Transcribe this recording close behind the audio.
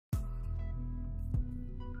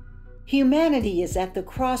Humanity is at the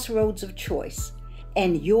crossroads of choice,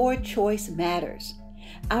 and your choice matters.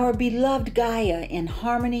 Our beloved Gaia, in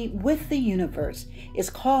harmony with the universe, is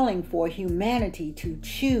calling for humanity to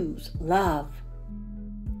choose love.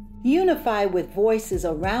 Unify with voices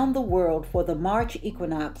around the world for the March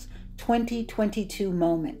Equinox 2022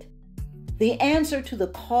 moment. The answer to the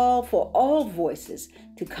call for all voices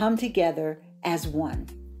to come together as one.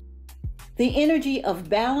 The energy of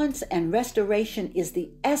balance and restoration is the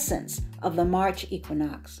essence of the March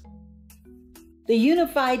Equinox. The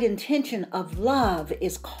unified intention of love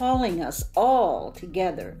is calling us all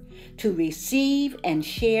together to receive and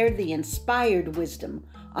share the inspired wisdom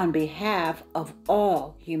on behalf of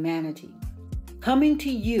all humanity. Coming to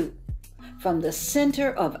you from the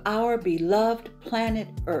center of our beloved planet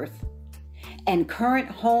Earth and current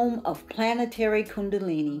home of planetary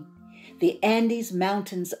Kundalini, the Andes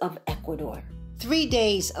Mountains of Ecuador. 3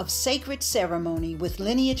 days of sacred ceremony with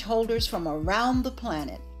lineage holders from around the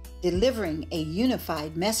planet, delivering a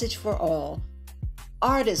unified message for all,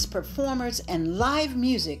 artists, performers, and live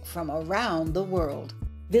music from around the world.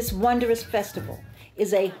 This wondrous festival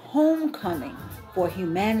is a homecoming for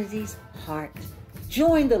humanity's heart.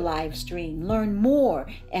 Join the live stream, learn more,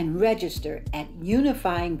 and register at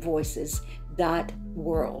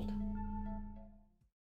unifyingvoices.world.